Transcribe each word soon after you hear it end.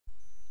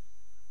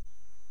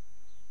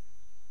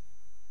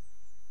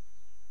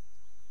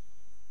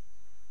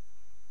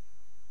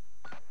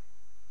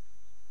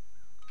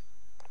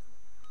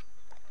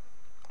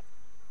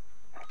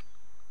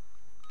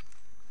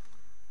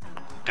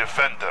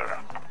defender.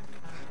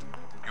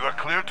 You are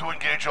clear to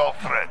engage all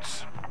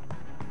threats.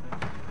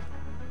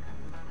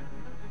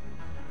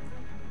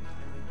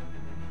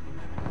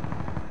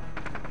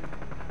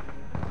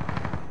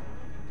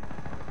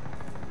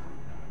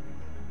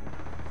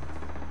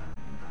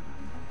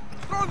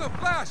 Throw the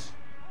flash!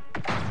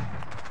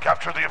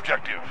 Capture the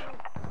objective.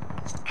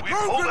 We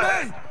Throw pulled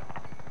grenade! ahead.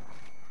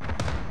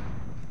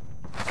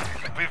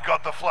 We've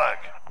got the flag.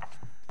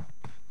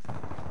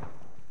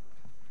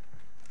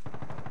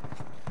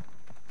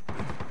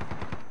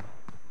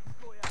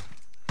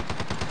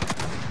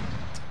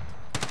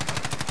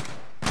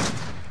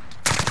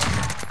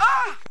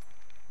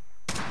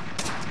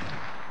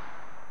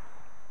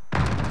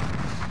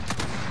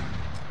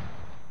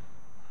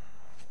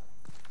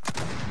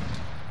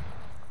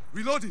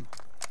 Reloading!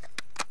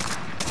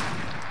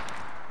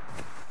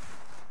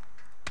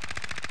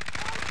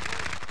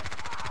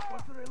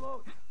 What's the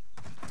reload?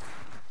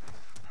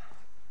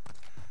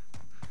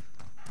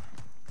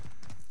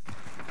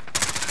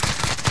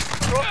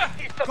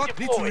 Got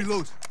need to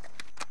reload.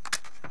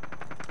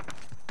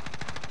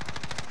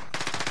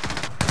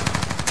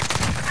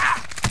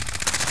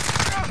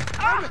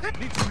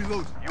 Need to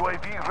reload.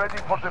 UAV ready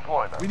for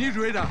deployment. We need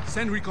radar.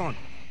 Send recon.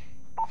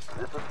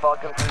 This is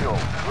Falcon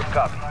 3-0. Good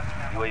copy.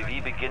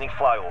 UAV beginning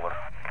flyover.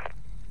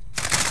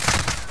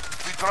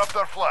 We dropped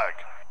our flag.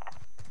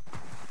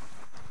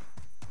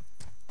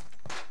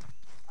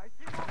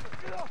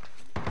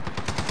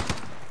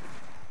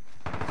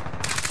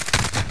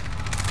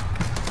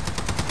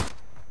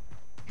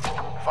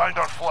 Find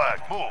our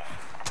flag. Move.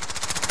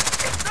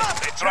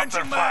 They dropped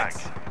their flag.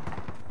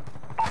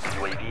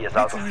 UAV is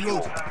out of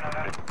fuel.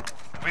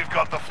 We've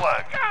got the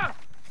flag.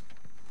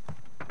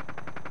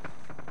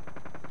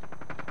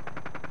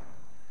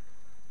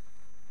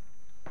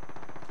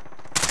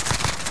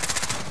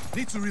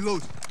 Need to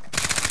reload.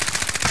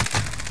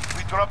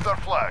 We dropped our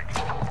flag.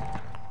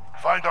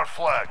 Find our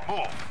flag.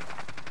 Move.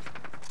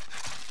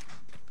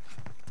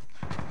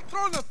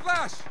 Throw the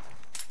flash!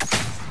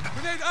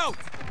 Grenade out!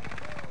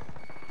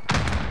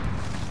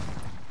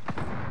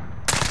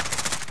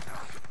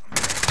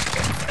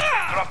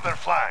 Drop their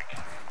flag.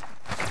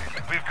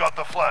 We've got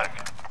the flag.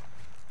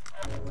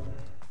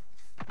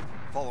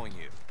 Following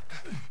you.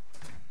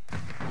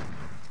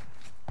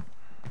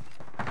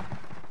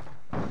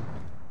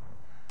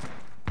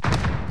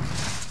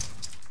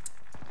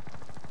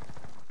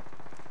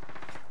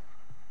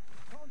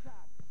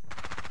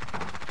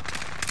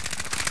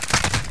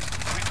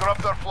 We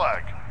dropped our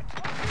flag.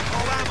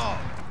 All ammo!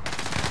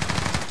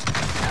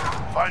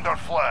 Find our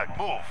flag.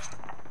 Move.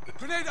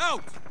 Grenade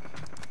out!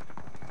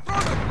 Throw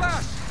the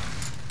flash!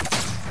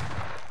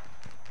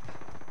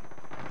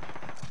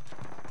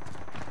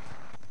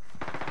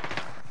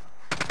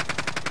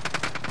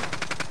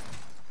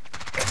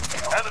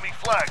 Enemy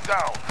flag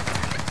down.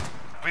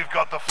 We've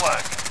got the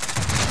flag.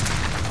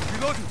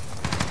 Reloading!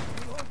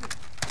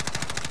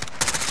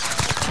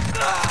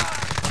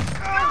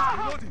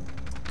 Reloading!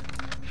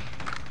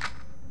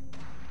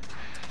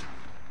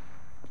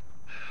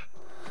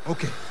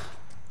 Okay.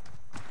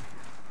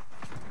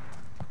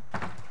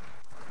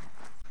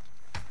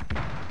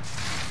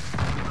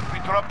 We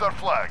dropped our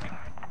flag.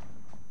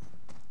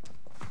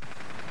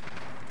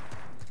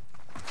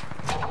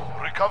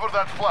 Recover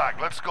that flag.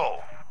 Let's go.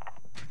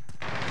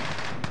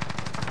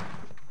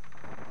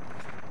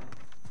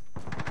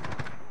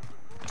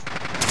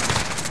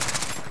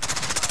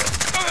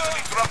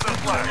 Enemy dropped their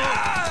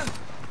flag.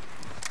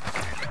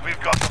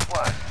 We've got the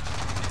flag.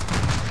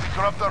 We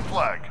dropped our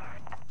flag.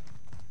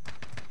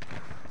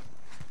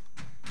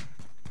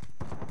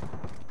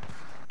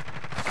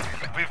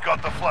 We've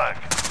got the flag.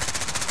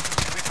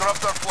 We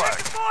dropped our flag.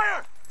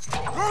 Fire!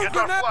 Throw Get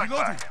our grenade! flag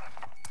Reloading! back.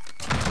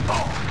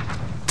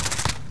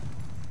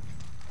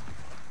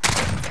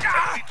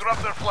 Enemy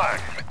dropped their flag.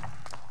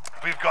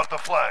 We've got the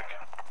flag.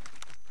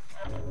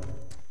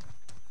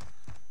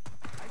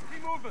 I see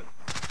movement!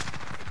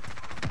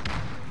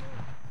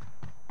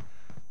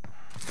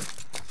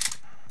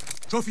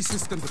 Trophy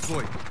system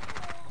deployed.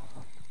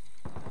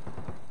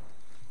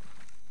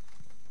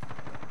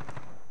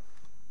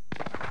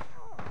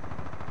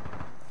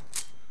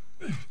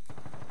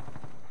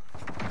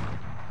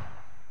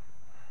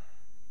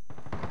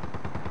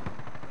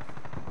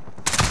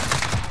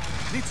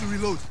 Need to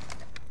reload.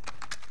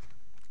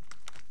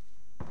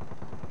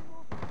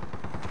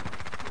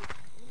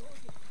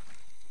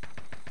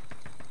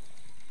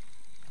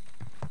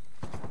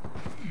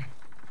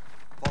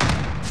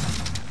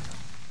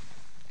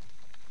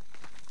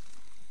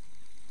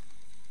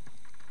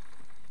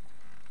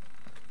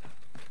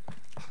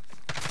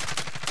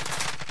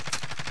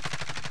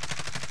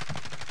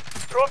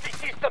 Trophy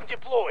system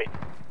deployed.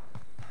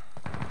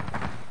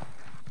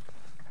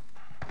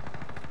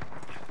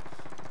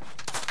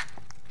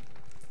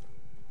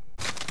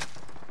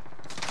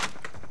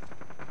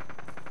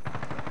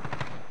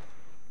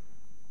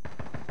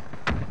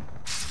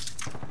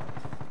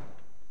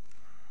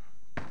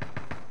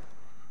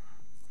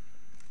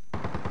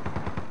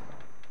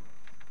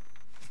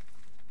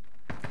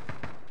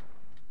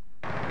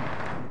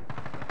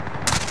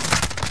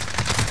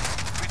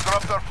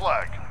 dropped our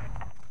flag.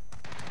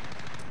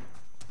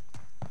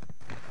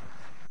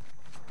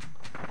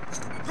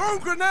 Throw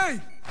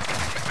grenade!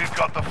 We've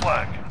got the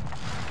flag.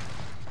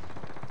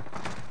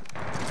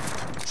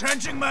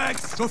 Changing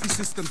mags! Trophy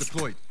system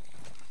deployed.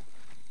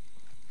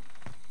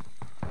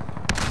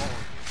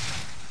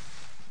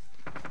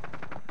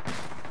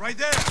 Right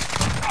there!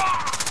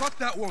 Got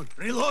that one!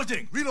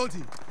 Reloading!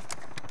 Reloading!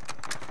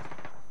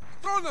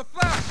 Throw the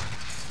flash!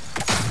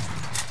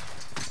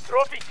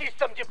 Trophy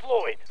system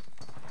deployed.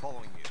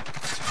 Following you.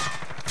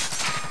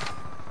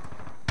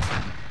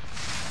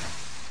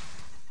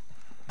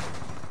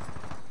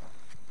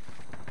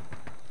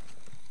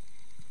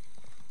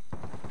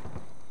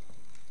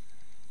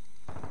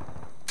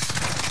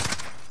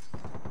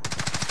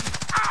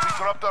 We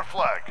dropped our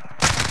flag.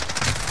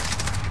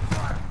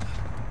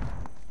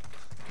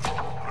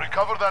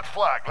 Recover that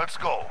flag. Let's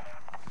go.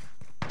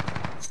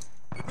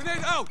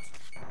 Grenade out!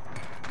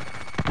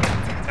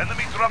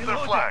 Enemy dropped their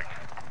flag.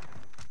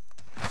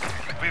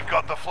 We've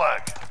got the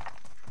flag.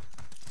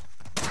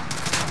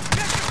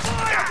 Get the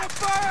fire! Get the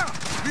fire!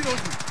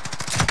 Reloading!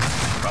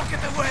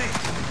 Rocket away!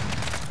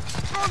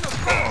 Throw the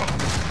fire!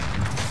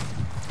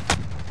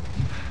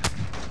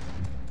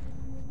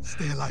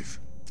 Stay alive.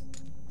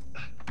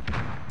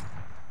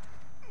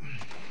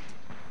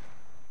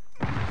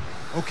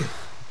 Okay.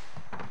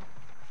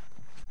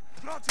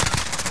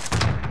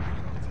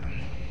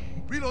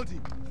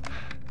 Reloading.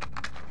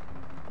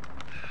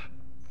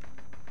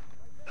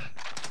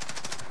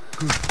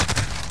 Good.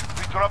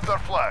 We dropped our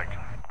flag.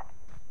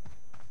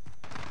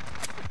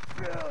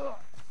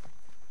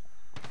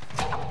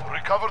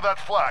 Recover that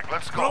flag.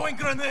 Let's go. Throwing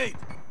grenade.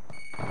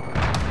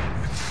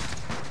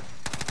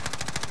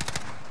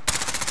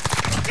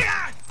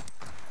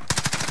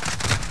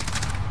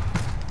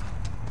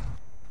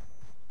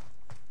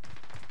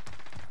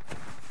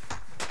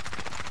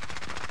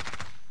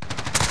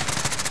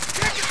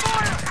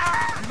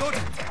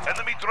 Reloading.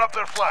 Enemy dropped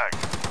their flag.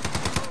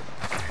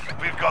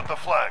 We've got the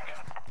flag.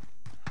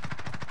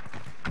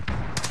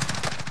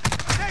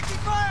 Taking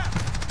fire!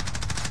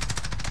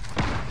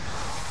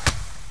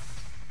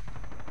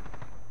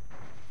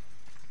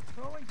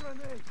 Throwing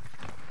grenade.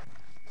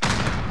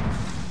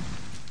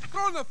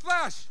 Throwing the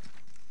flash!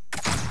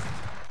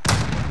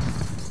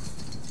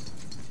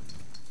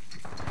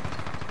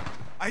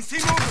 I see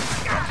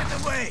movement! Rocket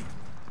away!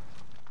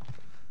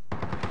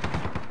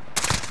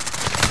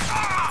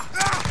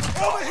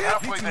 Over here!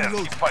 Halfway there.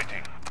 Keep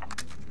fighting.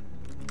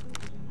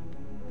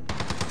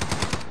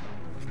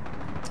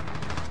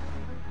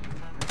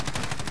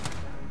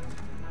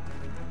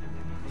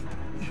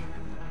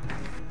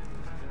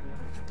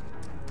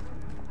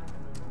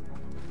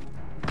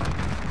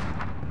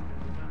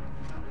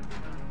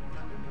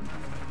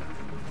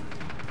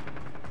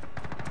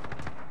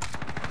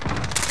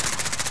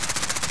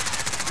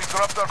 We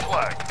dropped our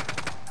flag.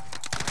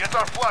 Get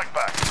our flag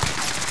back.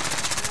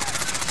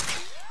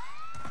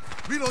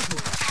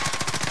 Reloading!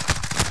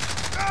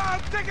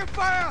 I'm taking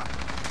fire!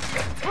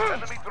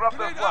 Enemy dropped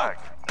their flag.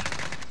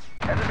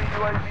 Enemy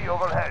UAV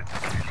overhead.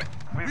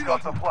 We've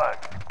got the flag.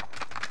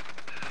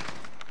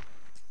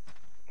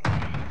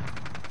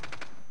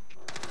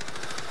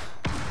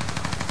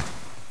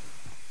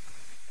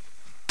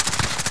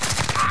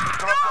 We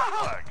dropped our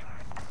flag.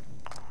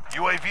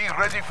 UAV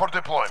ready for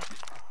deployment.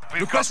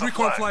 We've got Request the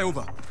recon flag.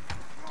 flyover.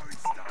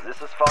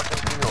 This is Falcon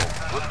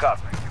 3. Good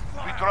copy.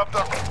 We dropped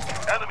our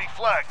enemy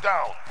flag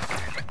down.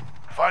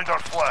 Find our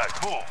flag.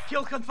 Move.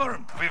 Kill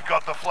confirmed. We've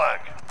got the flag.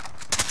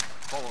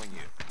 Following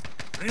you.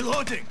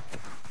 Reloading.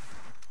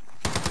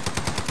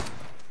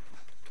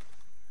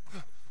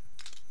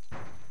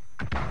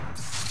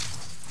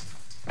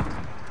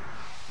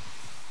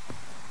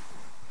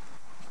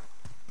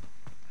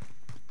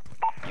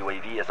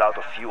 UAV is out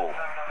of fuel.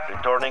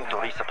 Returning to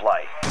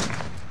resupply.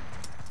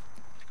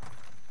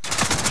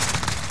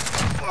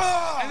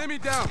 Enemy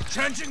down.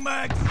 Changing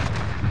mags.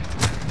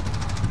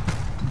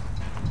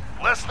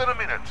 Less than a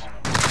minute.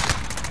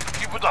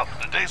 Keep it up.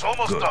 The day's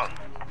almost done.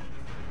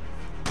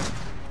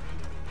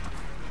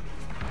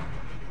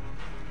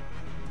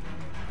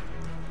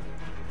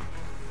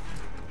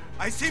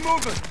 I see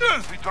movement.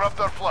 We dropped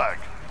our flag.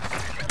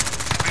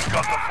 We've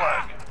got the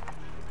flag.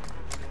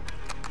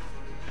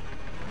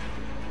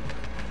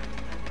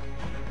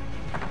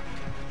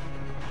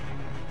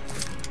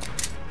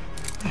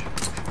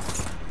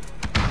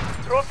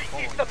 Trophy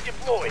system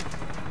deployed.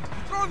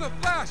 Throw the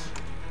flash.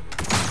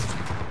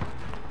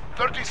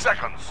 30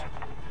 seconds.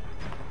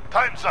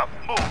 Time's up.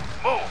 Move.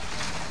 Move.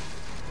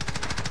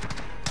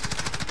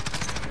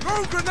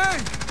 Throw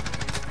grenade.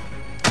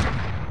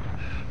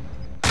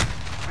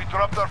 We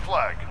dropped our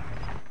flag.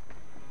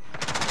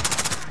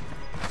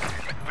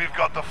 We've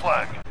got the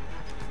flag.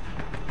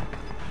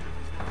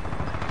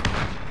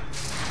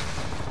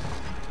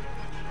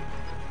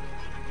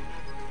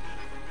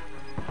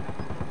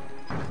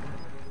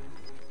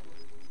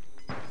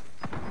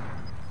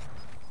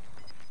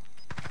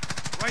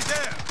 Right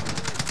there.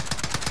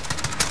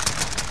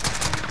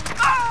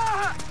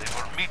 They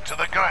were meat to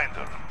the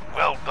grinder.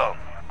 Well done.